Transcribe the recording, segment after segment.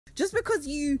Just because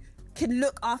you can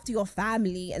look after your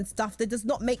family and stuff, that does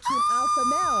not make you an alpha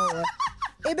male.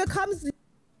 It becomes...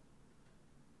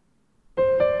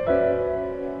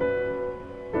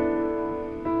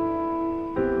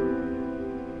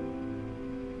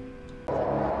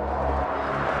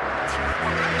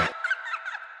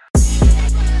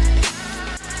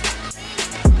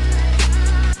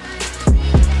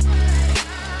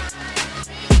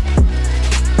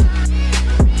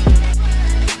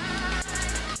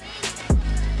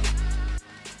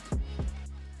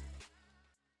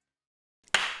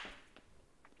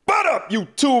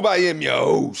 YouTube, I am your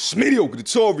host, Mediocre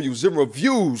tutorials and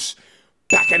reviews,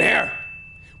 back in here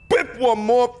with one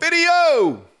more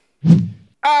video.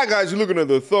 Alright guys, you're looking at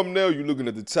the thumbnail, you're looking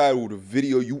at the title of the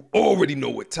video, you already know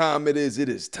what time it is. It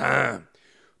is time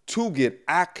to get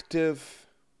active.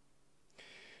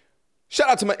 Shout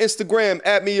out to my Instagram,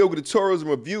 at Mediocre tutorials and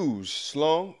reviews.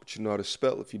 Sloan, but you know how to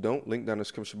spell. If you don't, link down in the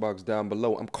description box down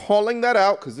below. I'm calling that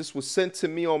out because this was sent to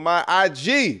me on my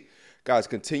IG. Guys,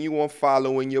 continue on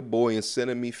following your boy and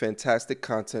sending me fantastic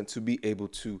content to be able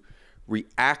to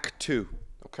react to,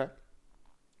 okay?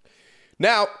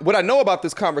 Now, what I know about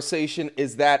this conversation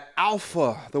is that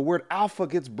alpha, the word alpha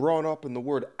gets brought up and the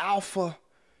word alpha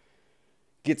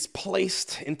gets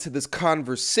placed into this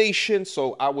conversation.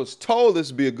 So I was told this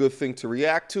would be a good thing to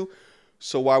react to,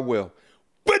 so I will.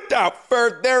 Without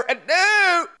further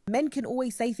ado. Men can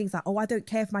always say things like, oh, I don't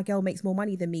care if my girl makes more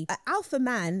money than me. An alpha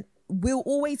man will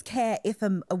always care if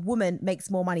a woman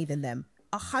makes more money than them.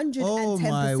 110%. Oh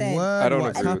my word! I don't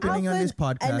What's agree happening on this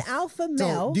podcast? An alpha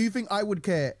male. So, do you think I would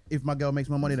care if my girl makes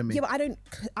more money than me? Yeah, but I don't.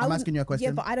 I'm asking you a question.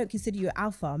 Yeah, but I don't consider you an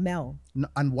alpha male. No,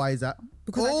 and why is that?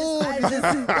 Because I don't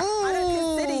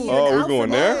consider you. Oh, an we're alpha going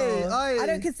male. there? I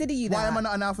don't consider you that. Why am I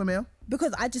not an alpha male?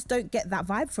 Because I just don't get that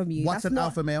vibe from you. What's an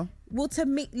alpha male? Well, to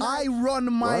me, like, I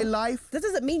run my life. That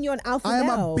doesn't mean you're an alpha I am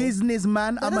male. a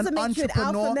businessman. That I'm doesn't an make you an alpha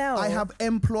entrepreneur. male. I have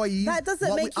employees. That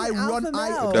doesn't make you I an run. alpha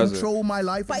male. I control my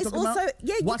life. But it's also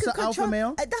you What's can an alpha control,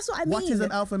 male? That's what I mean. What is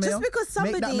an alpha male? Just because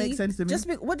somebody make that make sense to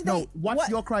me. What's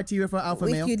your criteria for alpha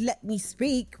male? If you'd let me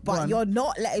speak, but you're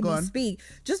not letting me speak.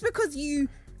 Just because you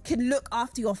can look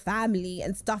after your family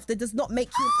and stuff, that does not make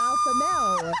you an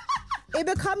alpha male. It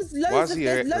becomes loads of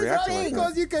things.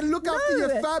 Because you can look after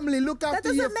your family, look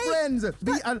after your friends,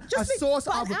 be a source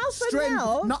of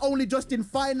strength, not only just in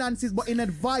finances, but in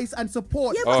advice and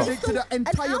support to the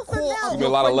entire core of a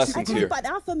lot of lessons here. But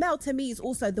alpha male to me is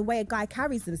also the way a guy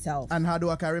carries himself. And how do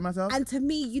I carry myself? And to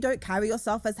me, you don't carry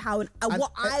yourself as how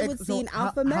what I would see an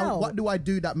alpha male. What do I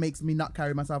do that makes me not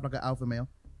carry myself like an alpha male?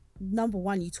 Number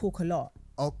one, you talk a lot.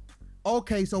 Oh.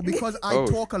 Okay, so because I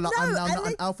talk a lot, I'm now not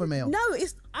an alpha male. No,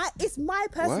 it's my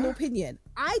personal opinion.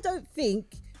 I don't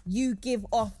think you give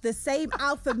off the same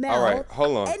alpha male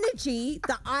energy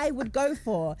that I would go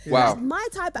for. Wow. Like my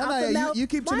type of alpha male. You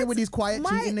keep chilling with these quiet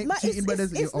cheating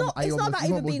brothers. It's not about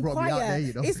even being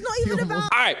quiet. It's not even about...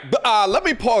 All right, let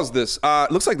me pause this.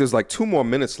 Looks like there's like 2 more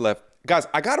minutes left. Guys,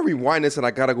 I got to rewind this and I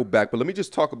got to go back. But let me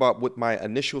just talk about what my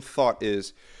initial thought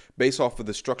is based off of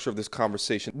the structure of this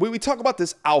conversation. When we talk about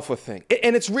this alpha thing,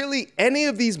 and it's really any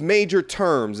of these major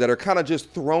terms that are kind of just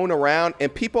thrown around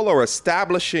and people are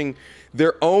establishing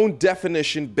their own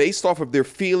definition based off of their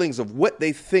feelings of what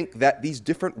they think that these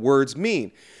different words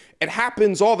mean. It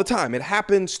happens all the time. It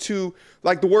happens to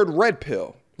like the word red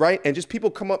pill, right? And just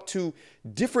people come up to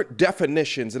different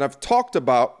definitions. And I've talked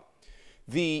about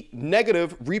the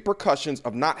negative repercussions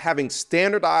of not having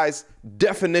standardized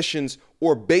definitions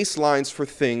or baselines for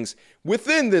things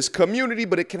within this community,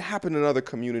 but it can happen in other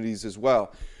communities as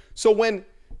well. So when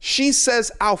she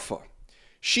says alpha,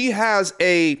 she has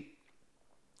a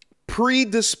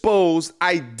predisposed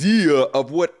idea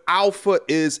of what alpha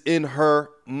is in her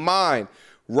mind.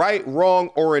 Right, wrong,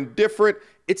 or indifferent,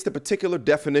 it's the particular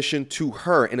definition to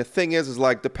her. And the thing is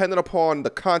like, depending upon the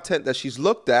content that she's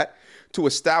looked at, to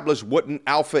establish what an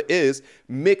alpha is,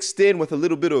 mixed in with a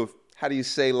little bit of, how do you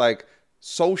say, like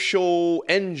social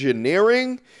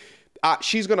engineering,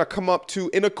 she's going to come up to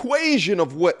an equation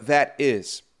of what that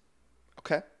is.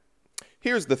 Okay?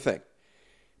 Here's the thing.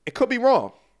 It could be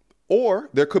wrong, or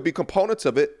there could be components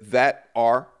of it that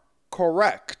are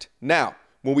correct. Now,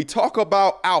 when we talk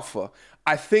about alpha,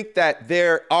 I think that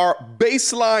there are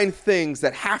baseline things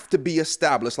that have to be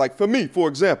established. Like for me, for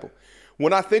example,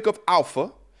 when I think of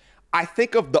alpha, I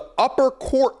think of the upper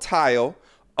quartile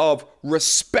of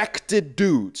respected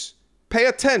dudes. Pay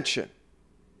attention.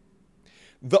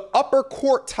 The upper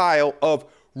quartile of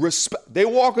respect. They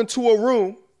walk into a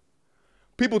room,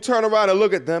 people turn around and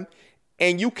look at them,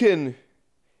 and you can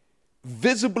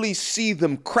visibly see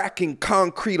them cracking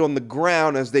concrete on the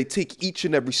ground as they take each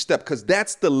and every step, because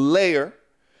that's the layer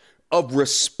of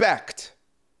respect,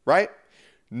 right?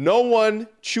 No one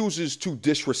chooses to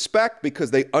disrespect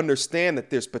because they understand that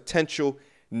there's potential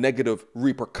negative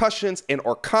repercussions and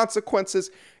or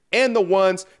consequences. And the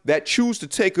ones that choose to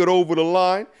take it over the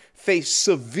line face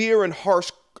severe and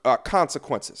harsh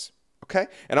consequences. Okay.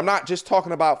 And I'm not just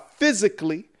talking about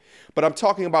physically, but I'm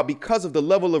talking about because of the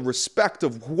level of respect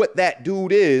of what that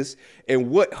dude is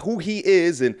and who he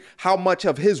is and how much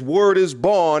of his word is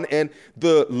bond and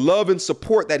the love and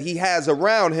support that he has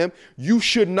around him. You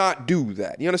should not do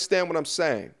that. You understand what I'm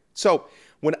saying? So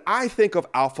when I think of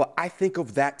alpha, I think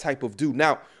of that type of dude.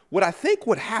 Now, what I think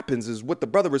what happens is what the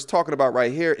brother is talking about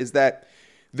right here is that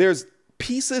there's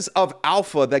pieces of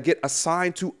alpha that get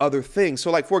assigned to other things.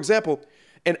 So like, for example,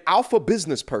 an alpha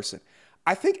business person,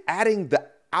 I think adding the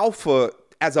alpha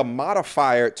as a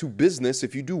modifier to business,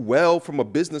 if you do well from a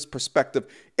business perspective,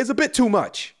 is a bit too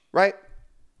much, right?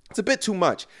 It's a bit too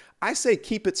much. I say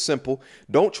keep it simple.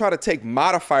 Don't try to take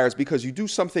modifiers because you do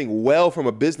something well from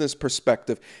a business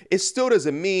perspective. It still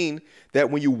doesn't mean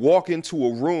that when you walk into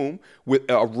a room with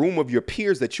a room of your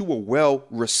peers that you were well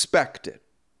respected.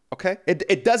 Okay,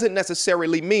 it doesn't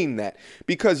necessarily mean that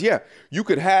because, yeah, you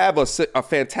could have a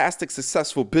fantastic,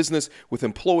 successful business with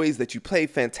employees that you pay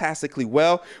fantastically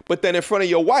well. But then in front of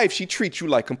your wife, she treats you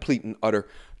like complete and utter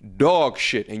dog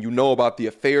shit. And you know about the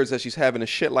affairs that she's having and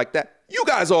shit like that. You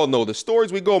guys all know the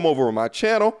stories. We go them over on my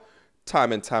channel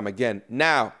time and time again.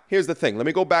 Now, here's the thing. Let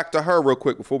me go back to her real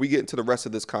quick before we get into the rest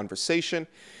of this conversation,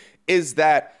 is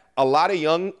that a lot of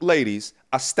young ladies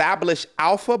establish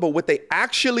alpha, but what they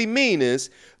actually mean is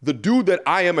the dude that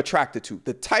I am attracted to,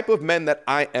 the type of men that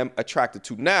I am attracted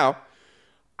to. Now,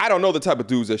 I don't know the type of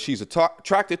dudes that she's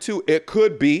attracted to. It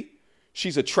could be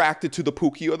she's attracted to the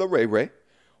Pookie or the Ray Ray,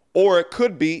 or it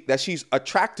could be that she's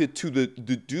attracted to the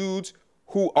dudes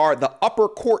who are the upper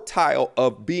quartile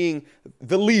of being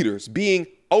the leaders, being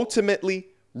ultimately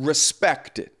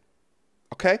respected.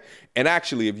 Okay. And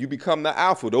actually, if you become the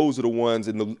alpha, those are the ones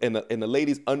and the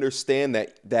ladies understand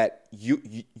that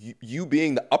you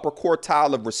being the upper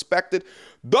quartile of respected,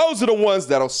 those are the ones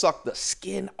that'll suck the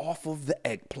skin off of the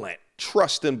eggplant.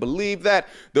 Trust and believe that.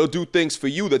 They'll do things for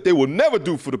you that they will never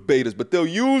do for the betas, but they'll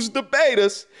use the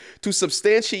betas to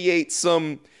substantiate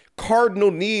some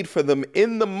cardinal need for them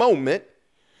in the moment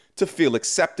to feel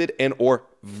accepted and or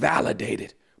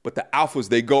validated. But the alphas,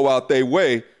 they go out their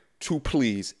way to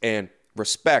please and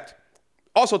respect.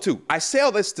 Also, too, I say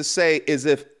all this to say is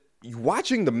if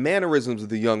watching the mannerisms of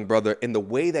the young brother and the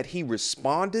way that he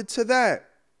responded to that,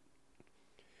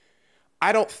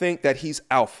 I don't think that he's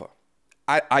alpha.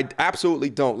 I absolutely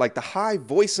don't. Like the high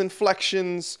voice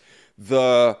inflections,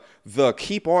 the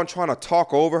keep on trying to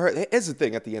talk over her. Here's the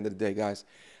thing at the end of the day, guys.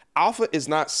 Alpha is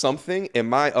not something, in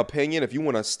my opinion, if you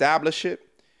want to establish it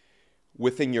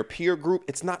within your peer group,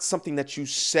 it's not something that you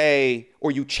say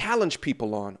or you challenge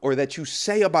people on or that you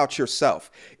say about yourself.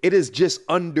 It is just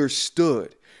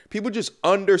understood. People just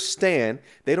understand.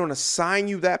 They don't assign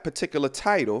you that particular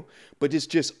title, but it's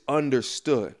just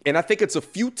understood. And I think it's a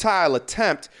futile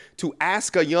attempt to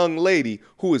ask a young lady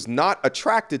who is not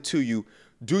attracted to you,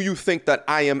 do you think that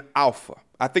I am alpha?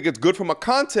 I think it's good from a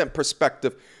content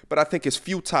perspective, but I think it's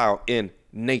futile in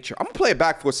nature. I'm gonna play it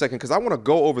back for a second because I want to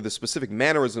go over the specific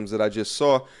mannerisms that I just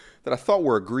saw that I thought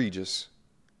were egregious.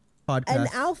 An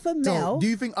alpha male. So, do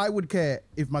you think I would care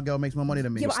if my girl makes more money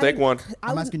than me? Yeah, mistake one.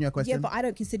 I'm asking you a question. Yeah, but I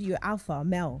don't consider you an alpha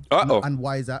male. Uh-oh. And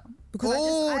why is that? Because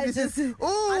I don't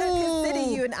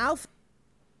consider you an alpha.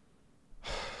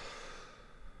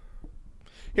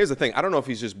 Here's the thing. I don't know if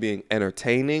he's just being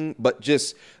entertaining, but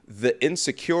just the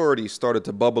insecurity started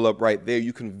to bubble up right there.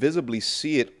 You can visibly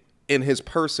see it in his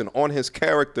person, on his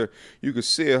character. You can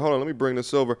see it. Hold on, let me bring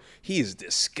this over. He is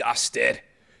disgusted.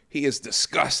 He is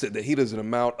disgusted that he doesn't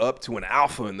amount up to an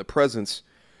alpha in the presence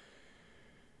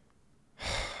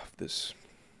of this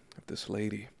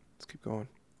lady. Let's keep going.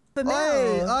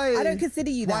 I don't consider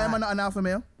you that. Why am I not an alpha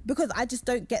male? Because I just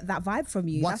don't get that vibe from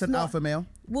you. What's an alpha male?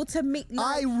 Well, to me,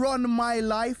 I run my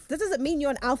life. That doesn't mean you're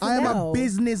an alpha I am male. a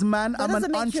businessman. I'm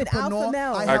an entrepreneur.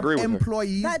 I have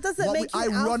employees. That doesn't make you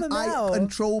an alpha male. I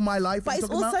control my life. But it's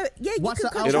also, yeah, you what's can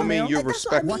control. It don't mean you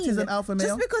respect. What is an alpha male?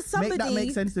 Just because somebody. Make that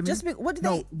make sense to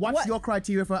me. What's your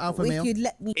criteria for alpha male?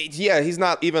 Yeah, he's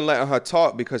not even letting her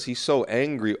talk because he's so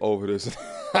angry over this.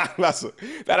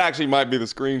 That actually might be the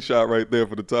screenshot right there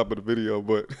for the top of the video,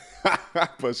 but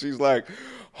she's like,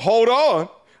 hold on.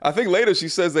 I think later she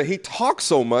says that he talks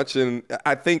so much, and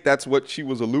I think that's what she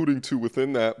was alluding to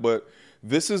within that. But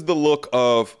this is the look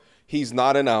of he's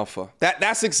not an alpha.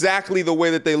 That's exactly the way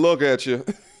that they look at you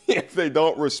if they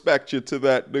don't respect you to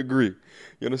that degree.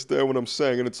 You understand what I'm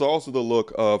saying? And it's also the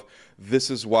look of, this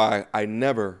is why I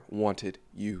never wanted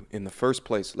you in the first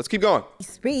place. Let's keep going.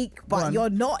 Speak, but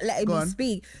you're not letting me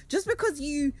speak. Just because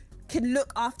you can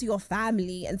look after your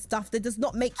family and stuff, that does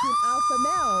not make you an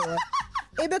alpha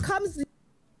male. It becomes...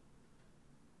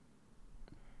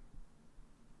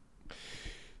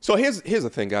 So here's the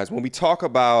thing, guys. When we talk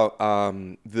about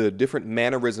the different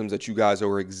mannerisms that you guys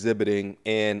are exhibiting,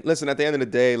 and listen, at the end of the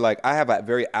day, like, I have a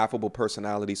very affable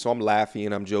personality, so I'm laughy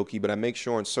and I'm jokey, but I make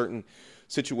sure in certain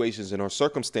situations and or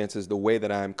circumstances, the way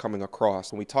that I'm coming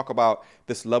across. When we talk about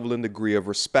this level and degree of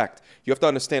respect, you have to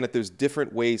understand that there's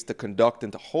different ways to conduct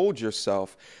and to hold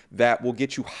yourself that will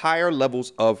get you higher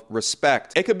levels of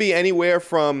respect. It could be anywhere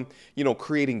from, you know,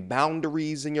 creating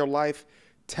boundaries in your life,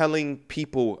 telling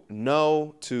people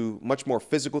no, to much more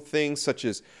physical things such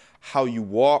as how you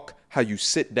walk, how you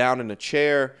sit down in a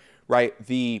chair, right?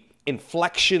 The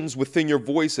inflections within your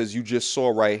voice, as you just saw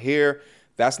right here,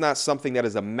 that's not something that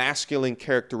is a masculine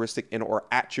characteristic and or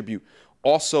attribute.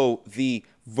 Also, the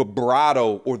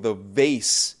vibrato or the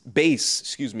bass,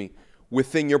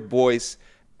 within your voice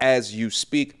as you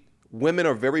speak. Women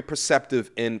are very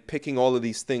perceptive in picking all of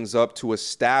these things up to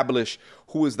establish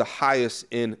who is the highest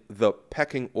in the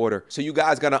pecking order. So you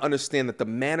guys got to understand that the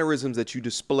mannerisms that you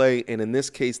display, and in this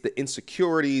case, the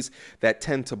insecurities that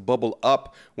tend to bubble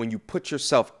up when you put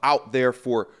yourself out there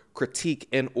for critique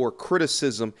and or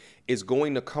criticism, is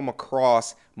going to come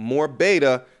across more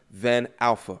beta than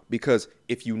alpha. Because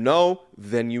if you know,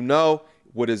 then you know.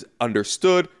 What is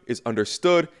understood,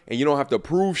 and you don't have to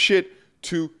prove shit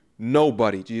to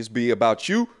nobody. Just be about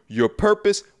you, your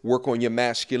purpose, work on your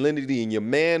masculinity and your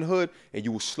manhood, and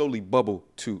you will slowly bubble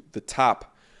to the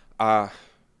top. I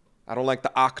don't like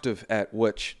the octave at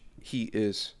which he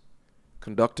is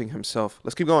conducting himself.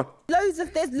 Let's keep going. There's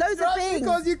loads of things.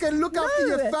 Because you can look after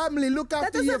your family, look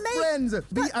after your friends,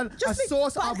 be a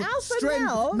source of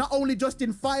strength, not only just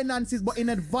in finances, but in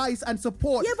advice and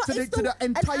support to the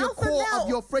entire core of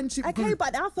your friendship group. Okay,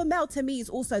 but alpha male to me is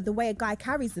also the way a guy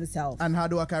carries himself. And how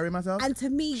do I carry myself? And to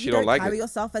me, you don't carry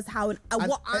yourself as how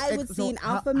what I would see in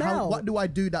alpha male. What do I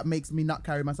do that makes me not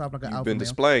carry myself like an alpha male? You've been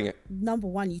displaying it. Number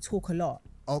one, you talk a lot.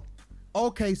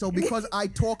 Okay, so because I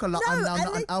talk a lot, I'm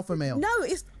not an alpha male. No,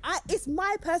 it's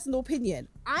my personal opinion.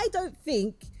 I don't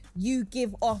think you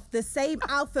give off the same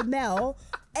alpha male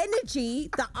energy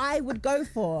that I would go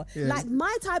for. Yeah. Like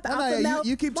my type of alpha male.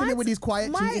 You keep chilling with these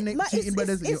quiet cheating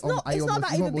brothers. It's not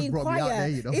about even being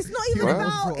quiet. It's not even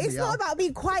about. It's not about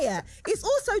being quiet. It's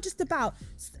also just about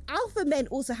alpha men.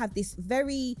 Also have this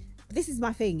very. This is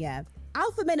my thing, yeah.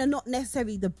 Alpha men are not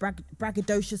necessarily the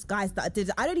braggadocious guys that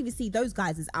did. I don't even see those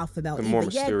guys as alpha male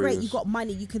either. Yeah, great, you got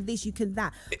money, you can this, you can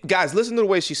that. Guys, listen to the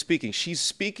way she's speaking. She's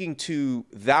speaking to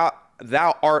thou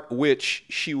art which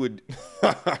she would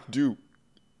do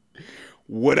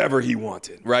whatever he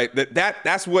wanted, right?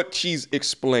 That's what she's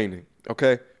explaining,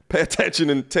 okay? Pay attention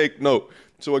and take note.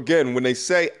 So again, when they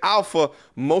say alpha,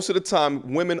 most of the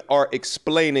time women are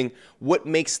explaining what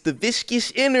makes the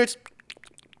viscous innards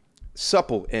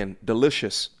supple and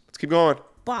delicious. Let's keep going.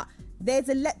 But there's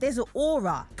an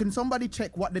aura. Can somebody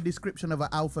check what the description of an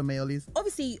alpha male is?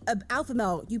 Obviously, an alpha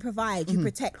male, you provide, you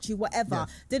protect, you whatever.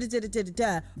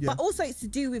 Yeah. But also it's to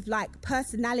do with like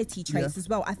personality traits as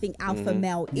well. I think alpha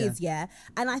male is,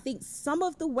 and I think some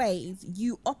of the ways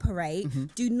you operate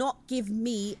do not give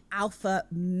me alpha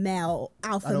men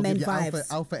vibes.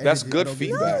 Alpha energy. That's good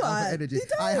feedback. No, alpha energy.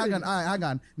 Hang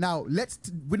on. Now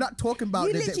we're not talking about.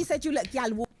 You literally said you let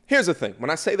gal walk. Here's the thing. When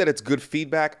I say that it's good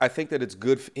feedback, I think that it's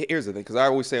good. Here's the thing, because I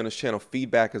always say on this channel,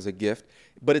 feedback is a gift,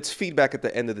 but it's feedback at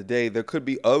the end of the day. There could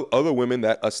be other women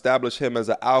that establish him as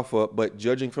an alpha, but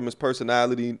judging from his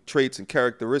personality, traits, and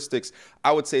characteristics,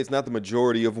 I would say it's not the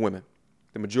majority of women.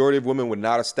 The majority of women would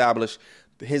not establish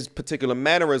his particular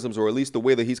mannerisms, or at least the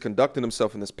way that he's conducting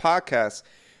himself in this podcast,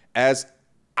 as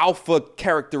alpha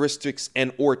characteristics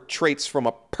and or traits from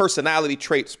a personality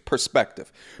traits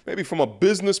perspective. Maybe from a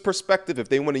business perspective, if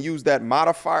they want to use that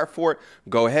modifier for it,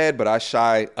 go ahead, but I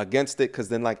shy against it, because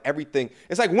then like everything,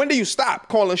 it's like, when do you stop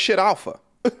calling shit alpha?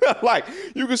 Like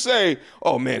you could say,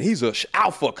 oh man, he's a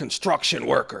alpha construction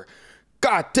worker.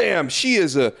 God damn, she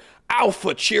is a alpha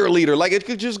cheerleader. Like it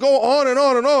could just go on and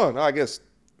on and on. I guess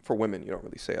for women, you don't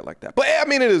really say it like that, but I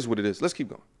mean, it is what it is. Let's keep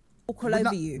going. walk all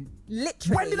over you.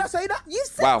 Literally. When did I say that? You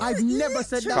said I've never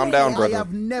said that. Calm down, brother. I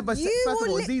have never said. First of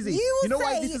all, it's easy. You know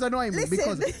why this is annoying me?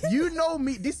 Because you know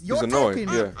me. You're talking.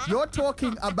 You're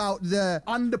talking about the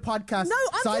on the podcast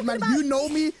side, man. You know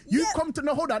me. You've come to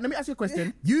hold on. Let me ask you a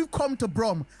question. You've come to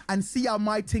Brom and see how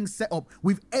my thing's set up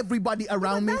with everybody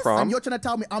around me, and you're trying to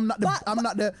tell me I'm not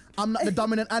the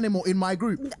dominant animal in my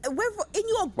group. In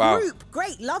your group,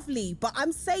 great, lovely. But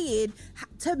I'm saying,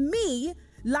 to me,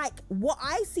 like what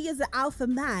I see as an alpha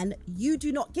man, you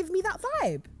do not give me that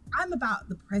vibe. I'm about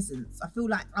the presence. I feel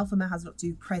like alpha man has a lot to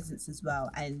do with presence as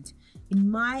well. And in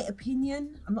my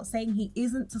opinion, I'm not saying he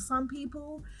isn't to some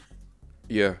people.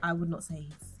 Yeah. I would not say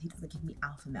he doesn't give me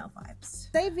alpha male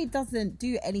vibes. David doesn't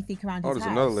do anything around his house. Oh,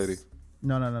 there's another lady.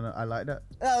 No. I like that.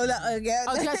 Oh, no, again.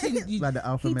 Like the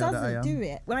alpha he male that I am. doesn't do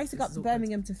it. When I used to go up to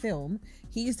Birmingham to film,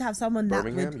 he used to have someone that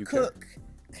would cook,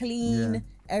 clean,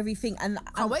 everything. And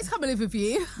I always come and live with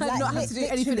you. Like, not have to do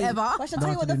anything ever. But I'll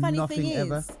tell you what the funny thing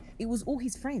is. It was all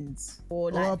his friends.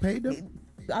 Or like, I paid them.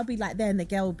 I'd be like there and the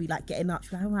girl would be like getting up.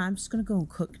 She'd be like, oh, I'm just going to go and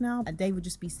cook now. And they would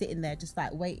just be sitting there just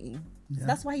like waiting. So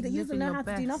that's why he doesn't know how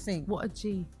to do nothing. What a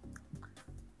G.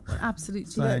 What an absolute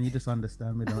G. Sorry, you just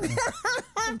understand me, don't you?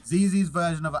 ZZ's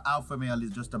version of an alpha male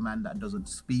is just a man that doesn't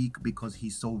speak because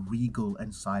he's so regal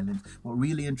and silent. But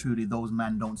really and truly, those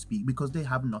men don't speak because they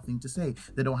have nothing to say.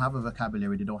 They don't have a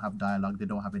vocabulary, they don't have dialogue, they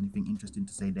don't have anything interesting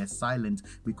to say. They're silent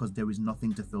because there is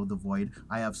nothing to fill the void.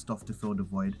 I have stuff to fill the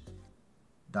void.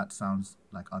 That sounds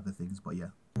like other things, but yeah.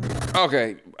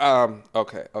 Okay.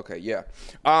 Yeah.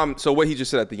 So what he just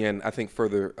said at the end, I think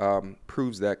further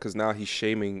proves that, because now he's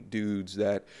shaming dudes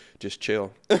that just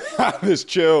chill. Just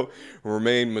chill,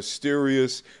 remain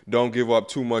mysterious, don't give up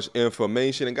too much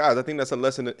information. And guys, I think that's a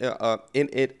lesson in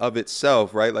it of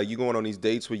itself, right? Like, you going on these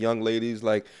dates with young ladies,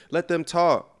 like, let them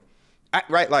talk.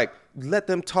 Right? Like, let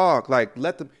them talk. Like,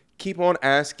 let them keep on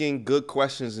asking good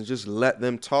questions and just let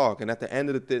them talk. And at the end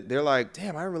of the day, they're like,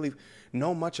 damn, I don't really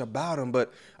know much about him,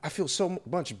 but I feel so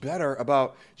much better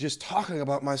about just talking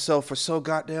about myself for so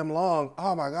goddamn long.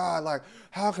 Oh my God, like,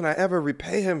 how can I ever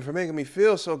repay him for making me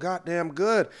feel so goddamn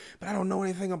good? But I don't know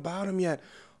anything about him yet.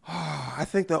 Oh, I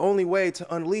think the only way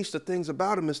to unleash the things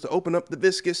about him is to open up the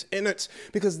viscous innards,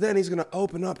 because then he's gonna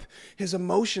open up his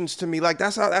emotions to me. Like,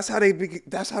 that's how they be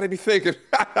thinking.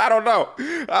 I don't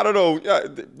know. Yeah,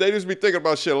 they just be thinking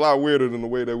about shit a lot weirder than the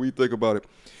way that we think about it.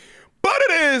 But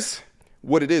it is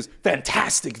what it is.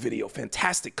 Fantastic video,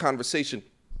 fantastic conversation.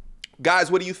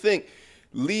 Guys, what do you think?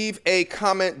 Leave a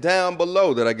comment down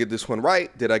below. Did I get this one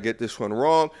right? Did I get this one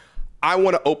wrong? I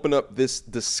want to open up this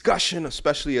discussion,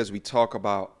 especially as we talk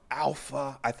about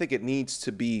alpha. I think it needs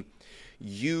to be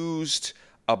used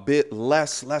a bit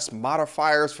less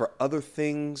modifiers for other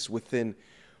things within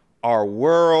our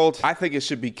world. I think it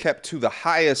should be kept to the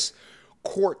highest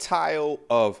quartile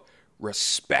of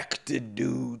respected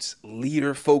dudes,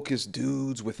 leader-focused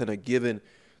dudes within a given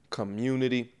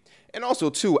community. And also,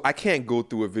 too, I can't go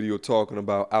through a video talking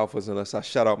about alphas unless I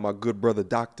shout out my good brother,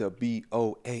 Dr.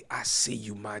 B.O.A. I see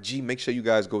you, my G. Make sure you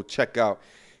guys go check out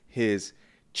his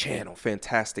channel.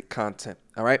 Fantastic content,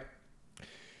 all right?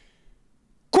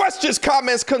 Questions,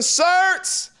 comments,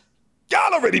 concerns?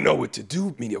 Y'all already know what to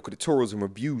do. Mediocre tutorials and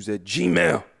reviews at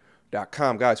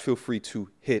gmail.com. Guys, feel free to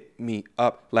hit me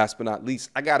up. Last but not least,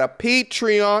 I got a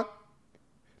Patreon.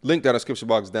 Link down in the description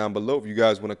box down below if you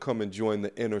guys want to come and join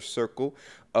the inner circle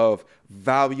of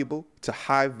valuable to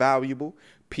high valuable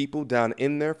people down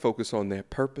in there. Focus on their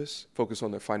purpose, focus on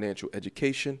their financial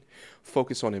education,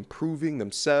 focus on improving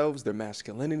themselves, their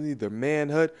masculinity, their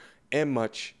manhood, and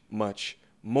much, much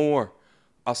more.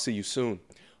 I'll see you soon.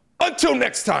 Until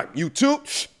next time,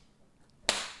 YouTube.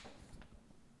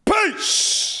 Peace.